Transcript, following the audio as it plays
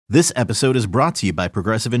This episode is brought to you by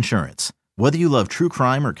Progressive Insurance. Whether you love true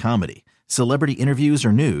crime or comedy, celebrity interviews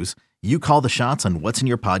or news, you call the shots on what's in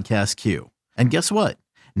your podcast queue. And guess what?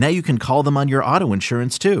 Now you can call them on your auto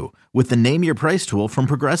insurance too with the Name Your Price tool from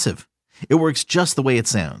Progressive. It works just the way it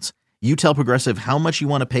sounds. You tell Progressive how much you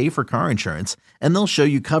want to pay for car insurance, and they'll show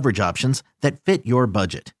you coverage options that fit your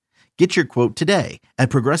budget. Get your quote today at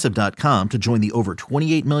Progressive.com to join the over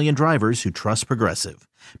 28 million drivers who trust Progressive.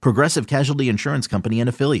 Progressive Casualty Insurance Company and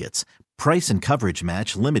Affiliates. Price and coverage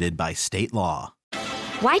match limited by state law.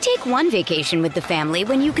 Why take one vacation with the family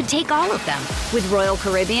when you could take all of them? With Royal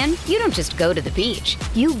Caribbean, you don't just go to the beach.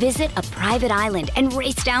 You visit a private island and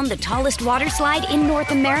race down the tallest water slide in North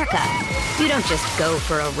America. You don't just go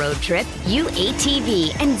for a road trip. You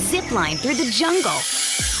ATV and zip line through the jungle.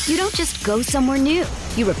 You don't just go somewhere new.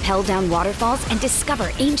 You rappel down waterfalls and discover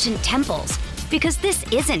ancient temples. Because this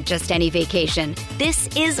isn't just any vacation. This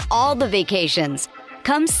is all the vacations.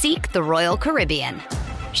 Come seek the Royal Caribbean.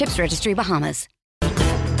 Ships Registry, Bahamas.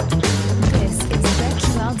 This is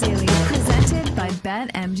BetQL Daily, presented by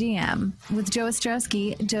BetMGM, with Joe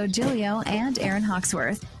Ostrowski, Joe Giglio, and Aaron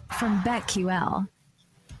Hawksworth from BetQL.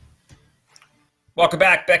 Welcome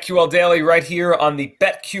back, BetQL Daily, right here on the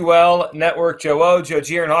BetQL Network. Joe O, Joe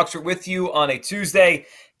G, Aaron Hawksworth with you on a Tuesday.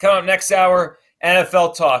 Coming up next hour,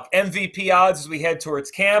 NFL talk, MVP odds as we head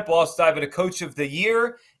towards camp. We'll also dive into Coach of the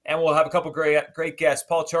Year, and we'll have a couple great guests.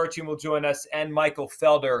 Paul Charchian will join us, and Michael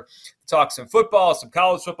Felder to talk some football, some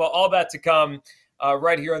college football, all that to come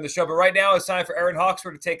right here on the show. But right now, it's time for Aaron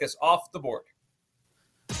Hawksworth to take us off the board.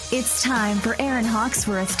 It's time for Aaron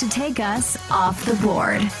Hawksworth to take us off the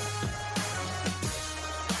board.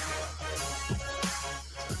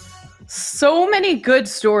 So many good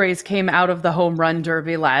stories came out of the home run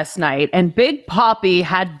derby last night, and Big Papi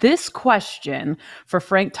had this question for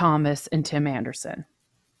Frank Thomas and Tim Anderson.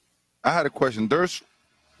 I had a question. There's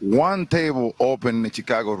one table open in the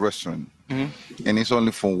Chicago restaurant, and it's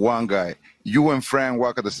only for one guy. You and Frank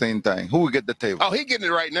walk at the same time. Who will get the table? Oh, he's getting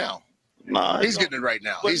it right now. Nah, he's getting it right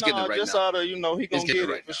now. He's getting it right just now. Out of, he gonna get it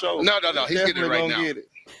right for sure. No. He's getting it right now. Get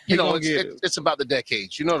it. It's about the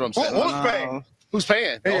decades. You know what I'm saying? Who's paying? Who's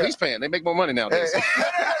paying? Yeah. Oh, he's paying. They make more money nowadays.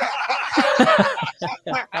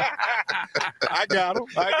 I got him.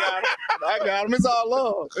 It's all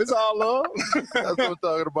love. That's what I'm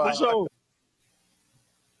talking about. For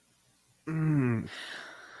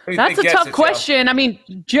sure. That's a tough question. I mean,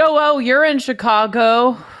 Joe O, you're in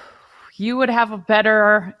Chicago. You would have a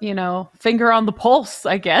better, finger on the pulse,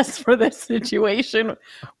 I guess, for this situation.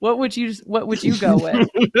 What would you go with?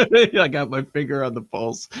 I got my finger on the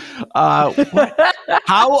pulse.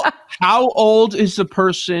 How old is the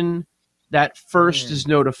person that first is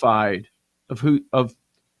notified of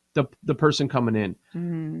the person coming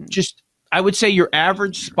in? Just, I would say your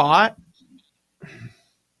average spot,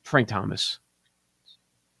 Frank Thomas.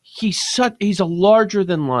 He's a larger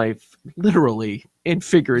than life, literally and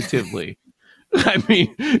figuratively. I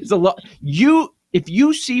mean, it's a lot. If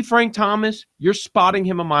you see Frank Thomas, you're spotting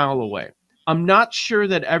him a mile away. I'm not sure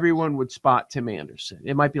that everyone would spot Tim Anderson.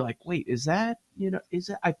 It might be like, wait, is that, is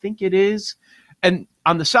it? I think it is. And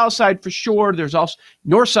on the south side, for sure, there's also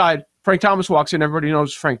north side. Frank Thomas walks in, everybody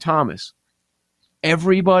knows Frank Thomas.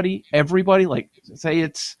 Everybody, like, say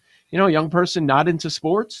it's, a young person not into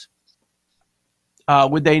sports.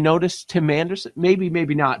 Would they notice Tim Anderson? Maybe,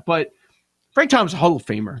 maybe not. But Frank Thomas is a Hall of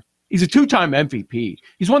Famer. He's a two-time MVP.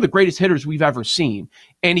 He's one of the greatest hitters we've ever seen.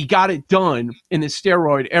 And he got it done in the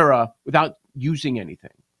steroid era without using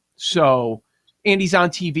anything. So, and he's on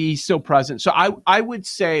TV, he's still present. So I would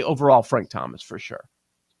say overall Frank Thomas for sure.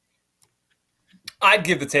 I'd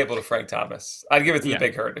give the table to Frank Thomas. I'd give it to the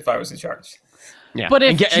Big Hurt if I was in charge. Yeah. But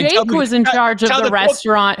if Jake was in charge of the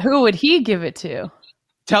restaurant, who would he give it to?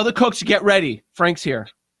 Tell the cooks to get ready. Frank's here.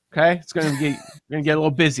 Okay? It's going to get a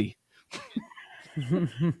little busy.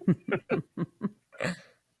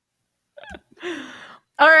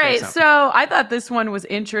 All right, so I thought this one was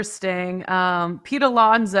interesting. Pete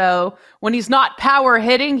Alonso, when he's not power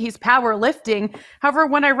hitting, he's power lifting. However,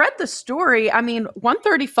 when I read the story,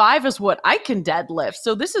 135 is what I can deadlift.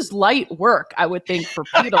 So this is light work, I would think, for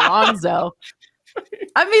Pete Alonso.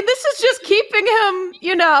 This is just keeping him,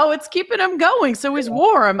 it's keeping him going. So he's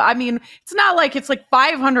warm. It's not like it's like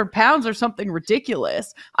 500 pounds or something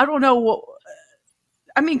ridiculous. I don't know.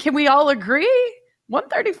 Can we all agree?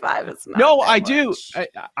 135 is not. No, I do.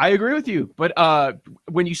 I agree with you. But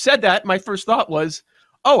when you said that, my first thought was,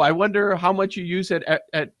 I wonder how much you use it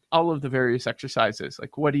at all of the various exercises.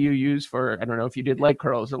 Like, what do you use for, I don't know if you did leg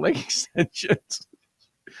curls or leg extensions.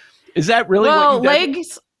 Is that really what you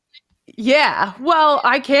legs? Yeah. Well,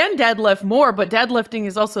 I can deadlift more, but deadlifting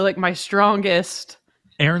is also like my strongest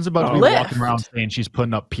Aaron's about to be Lift. walking around saying she's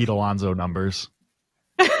putting up Pete Alonso numbers.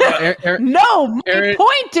 No, my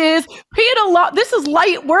point is, this is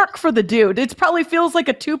light work for the dude. It probably feels like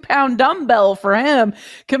a 2-pound dumbbell for him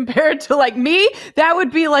compared to like me. That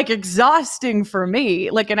would be like exhausting for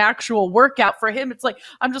me, like an actual workout. For him, it's like,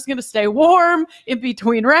 I'm just going to stay warm in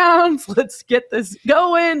between rounds. Let's get this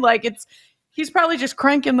going. Like he's probably just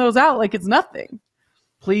cranking those out like it's nothing.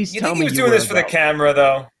 Please You tell think me he was doing this for the camera,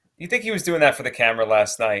 though? You think he was doing that for the camera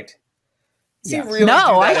last night? Does he really No, do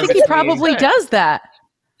that I in think he between? probably does that.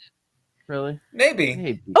 Really?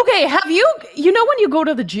 Maybe. Okay, have you know when you go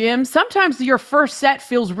to the gym, sometimes your first set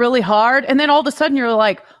feels really hard, and then all of a sudden you're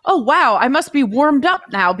like, oh, wow, I must be warmed up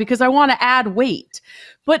now because I want to add weight.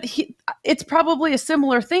 But it's probably a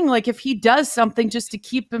similar thing. Like if he does something just to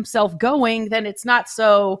keep himself going, then it's not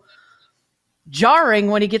so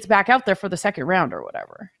jarring when he gets back out there for the second round or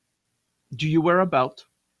whatever. Do you wear a belt?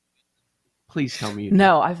 Please tell me.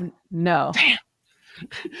 No. Damn.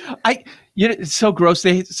 It's so gross.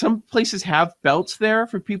 Some places have belts there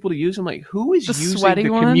for people to use. I'm like, who is using the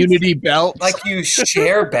community belt? Like you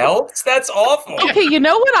share belts? That's awful. Okay, you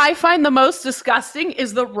know what I find the most disgusting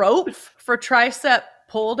is the rope for tricep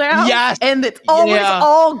pull down. Yes. And it's always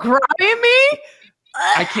all grimy.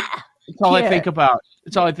 I can't. It's all I think about.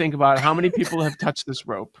 It's all I think about. How many people have touched this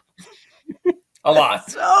rope? A lot.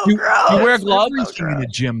 So gross. You wear gloves in the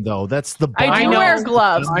gym, though. That's the. I do wear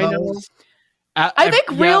gloves. I know. I think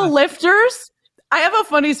real lifters. I have a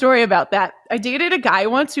funny story about that. I dated a guy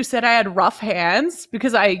once who said I had rough hands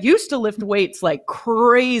because I used to lift weights like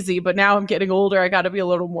crazy, but now I'm getting older. I got to be a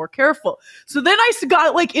little more careful. So then I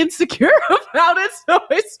got like insecure about it. So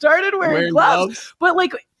I started wearing gloves. But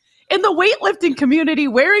like in the weightlifting community,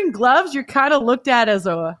 wearing gloves, you're kind of looked at as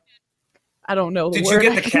I don't know. Did you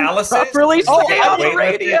get the calluses? Properly on the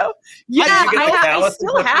radio. Yeah, I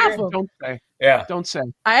still have them. Don't say. Yeah. Don't say.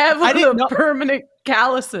 I have permanent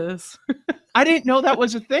calluses. I didn't know that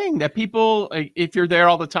was a thing that people, like, if you're there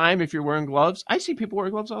all the time, if you're wearing gloves, I see people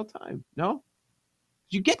wearing gloves all the time. No?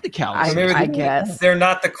 You get the calluses. I guess. They're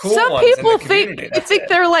not the cool Some ones people in the community.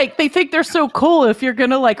 they think they're so cool if you're going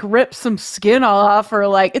to like rip some skin off or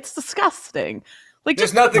like, it's disgusting. Like,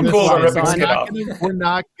 there's nothing cool about ripping skin off. We're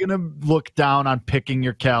not gonna look down on picking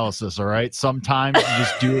your calluses, all right? Sometimes you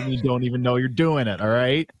just do it and you don't even know you're doing it, all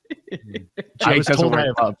right? I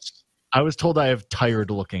was told I have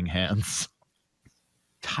tired-looking hands.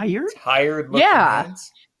 Tired? Tired-looking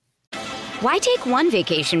hands? Why take one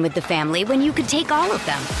vacation with the family when you could take all of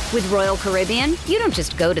them? With Royal Caribbean, you don't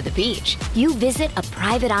just go to the beach. You visit a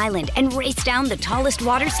private island and race down the tallest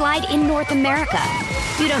water slide in North America.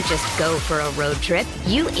 You don't just go for a road trip.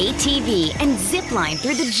 You ATV and zip line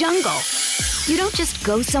through the jungle. You don't just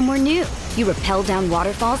go somewhere new. You rappel down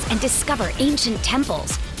waterfalls and discover ancient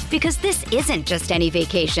temples. Because this isn't just any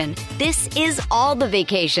vacation. This is all the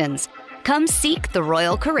vacations. Come seek the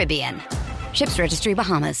Royal Caribbean. Ships Registry,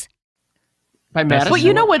 Bahamas. But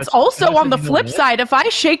you know what's also on the flip side? If I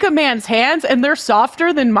shake a man's hands and they're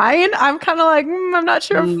softer than mine, I'm kind of like, I'm not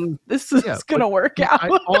sure if this is going to work out.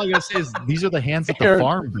 All I gotta say is these are the hands that the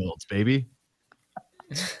farm builds, baby.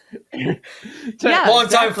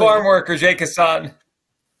 Long-time farm worker, Jake Hassan.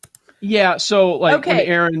 Yeah, so like when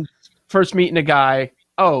Aaron first meeting a guy,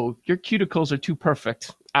 oh, your cuticles are too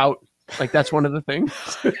perfect. Out. Like that's one of the things.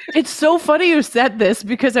 It's so funny you said this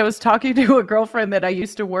because I was talking to a girlfriend that I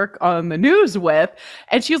used to work on the news with,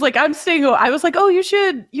 and she was like, I'm single. I was like, oh, you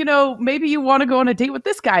should, maybe you want to go on a date with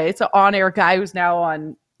this guy. It's an on-air guy who's now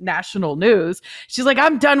on national news. She's like,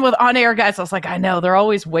 I'm done with on-air guys. I was like, I know, they're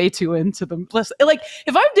always way too into them. Like,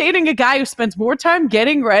 if I'm dating a guy who spends more time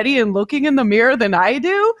getting ready and looking in the mirror than I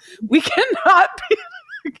do, we cannot be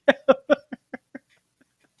together.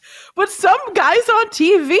 But some guys on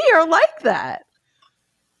TV are like that.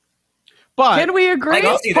 But can we agree? I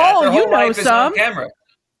can see Paul, that. you know some.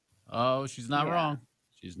 Oh, she's not wrong.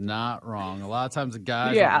 She's not wrong. A lot of times the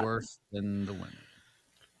guys are worse than the women.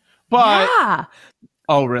 But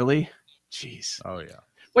oh, really? Jeez. Oh, yeah.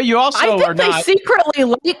 Well, you also I think they secretly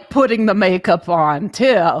like putting the makeup on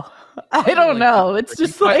too. I don't know. It's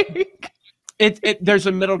just like there's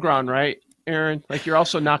a middle ground, right, Aaron? Like you're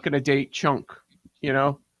also not going to date Chunk,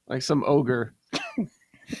 like some ogre.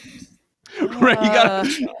 Right? You gotta.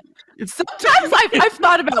 Sometimes I've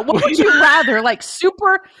thought about what would you rather, like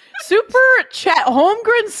super Chet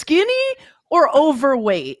Holmgren skinny or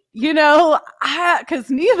overweight? Because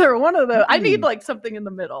neither one of those. I need like something in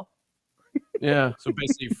the middle. Yeah. So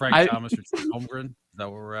basically, Frank Thomas or Chet Holmgren. Is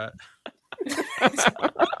that where we're at?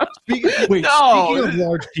 Speaking of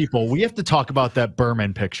large people, we have to talk about that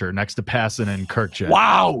Berman picture next to Passon and Kirkchet.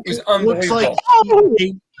 Wow, it's unbelievable. Looks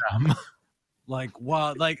like Like,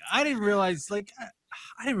 wow, like I didn't realize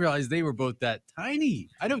they were both that tiny.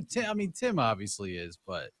 Tim obviously is,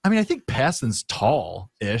 but I mean, I think Passon's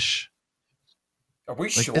tall-ish. Are we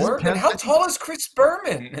sure? And how tall is Chris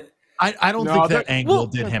Berman? I don't think that angle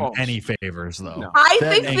did him any favors, though. No. I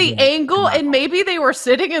think the angle, and maybe they were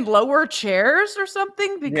sitting in lower chairs or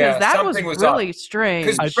something, because that was really strange.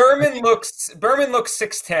 Because Berman looks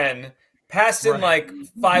 6'10", Passon like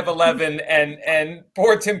 5'11", and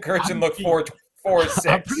poor Tim Kurkjian looked 4'6".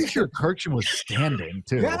 I'm pretty sure Kurkjian was standing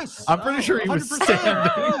too. Yes, I'm pretty sure he was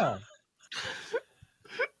standing.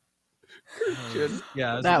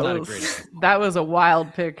 Yeah, that was a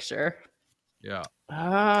wild picture. Yeah.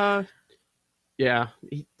 Yeah.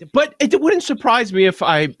 But it wouldn't surprise me if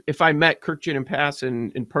I met Kurkjian and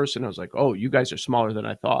Passon in person. I was like, oh, you guys are smaller than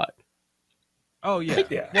I thought. Oh yeah.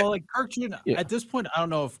 Well, like Kurkjian at this point, I don't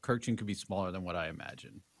know if Kurkjian could be smaller than what I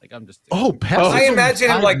imagine. Like I'm just I imagine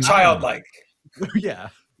him like childlike. Yeah.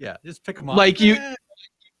 Just pick him up. Like you.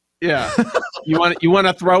 Yeah. You want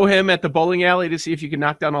to throw him at the bowling alley to see if you can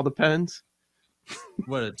knock down all the pens?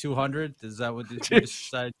 What, a 200? Is that what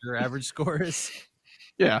decide your average score is?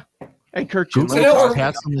 Yeah. And Kurkjian.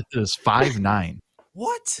 Passon is 5'9".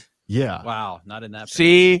 What? Yeah. Wow. Not in that.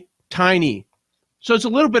 See, tiny. So it's a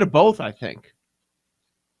little bit of both, I think.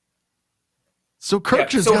 So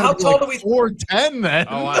Kurkjian's how tall do we 4'10" then?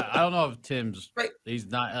 Oh, I don't know if Tim's right. He's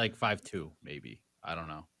not like 5'2", maybe. I don't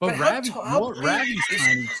know. But Ravi's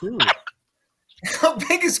tiny too. How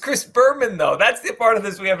big is Chris Berman, though? That's the part of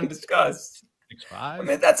this we haven't discussed. 6'5". I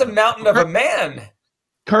mean, that's a mountain of a man.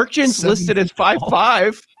 Kurkjian's listed as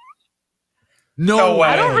 5'5". No way.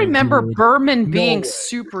 I don't remember Berman being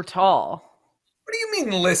super tall. What do you mean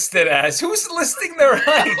listed as? Who's listing their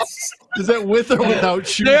heights? Is that with or without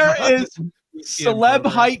shoes? There is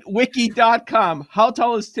celebheightwiki.com. How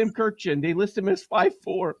tall is Tim Kurkjian? They list him as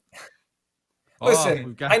 5'4".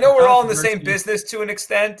 Listen, I know we're all in the same business to an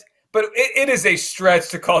extent, but it is a stretch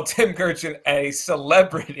to call Tim Kurkjian a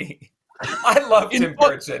celebrity. I love Tim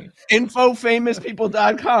Kurkjian.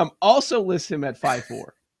 Infofamouspeople.com also lists him at 5'4".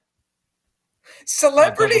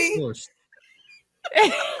 Celebrity?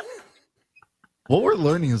 What we're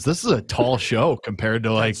learning is this is a tall show compared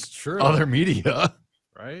to other media.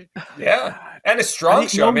 Right? Yeah. And a strong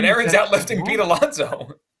show. I mean, Aaron's outlifting Pete Alonso.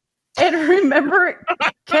 And remember,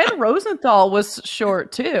 Ken Rosenthal was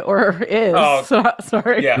short too, or is. Oh,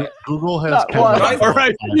 sorry. Yeah. Google has Ken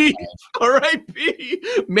R.I.P.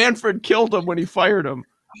 Manfred killed him when he fired him.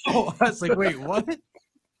 Oh, I was like, wait, what?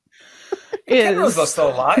 Ken Rosenthal's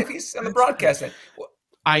still alive. He's on the broadcasting.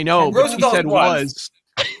 I know, but he said was.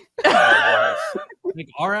 Like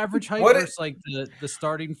our average height versus like the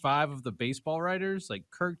starting five of the baseball writers, like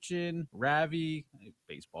Kurkjian, Ravi,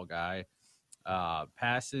 baseball guy,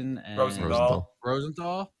 Passon, and Rosenthal.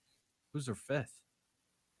 Who's their fifth?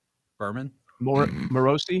 Berman?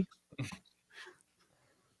 Morosi?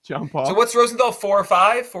 John Paul. So what's Rosenthal,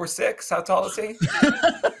 4'5", 4'6"? How tall is he?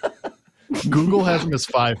 Google has him as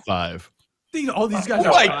 5'5". All these guys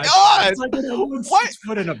are 5'5". God! It's like everyone's 6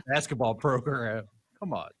 foot in a basketball program.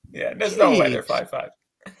 Come on. Yeah, there's no way they're 5'5".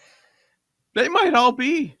 They might all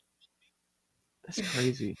be. That's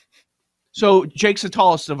crazy. So Jake's the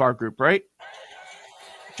tallest of our group, right?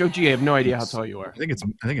 Joe G, I have no idea how tall you are. I think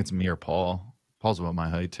it's me or Paul. Paul's about my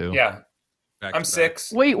height too. Yeah. I'm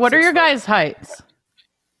 6. Wait, what are your guys' heights?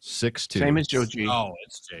 6'2". Same as Joe G. Oh,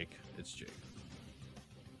 it's Jake.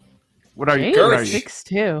 What are you?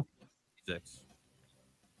 6'2". 6.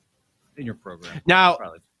 In your program. Now,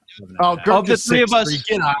 of the three of us,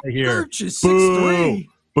 get out of here. Birch is 6'3".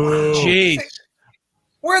 Jeez.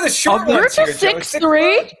 We're the short ones here,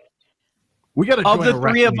 6'3". We got to join the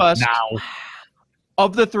three of us now.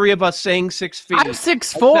 Of the three of us saying 6 feet, I'm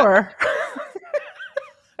 6'4".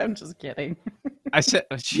 I'm just kidding. I said,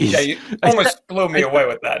 geez. Yeah, you almost blew me away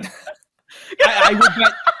with that.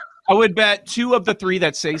 I would bet 2 of the 3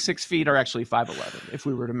 that say 6 feet are actually 5'11" if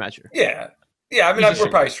we were to measure. Yeah. I mean, we're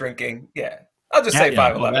probably shrinking. Yeah. I'll just say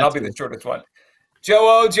 5'11". I'll be the shortest one.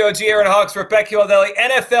 Joe O, Joe G, Aaron Hawksworth, BetQL Daily,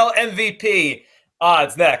 NFL MVP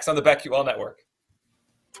odds next on the BetQL Network.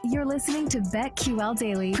 You're listening to BetQL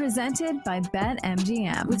Daily, presented by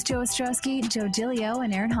BetMGM, with Joe Ostrowski, Joe Giglio,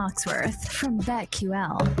 and Aaron Hawksworth from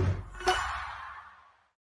BetQL.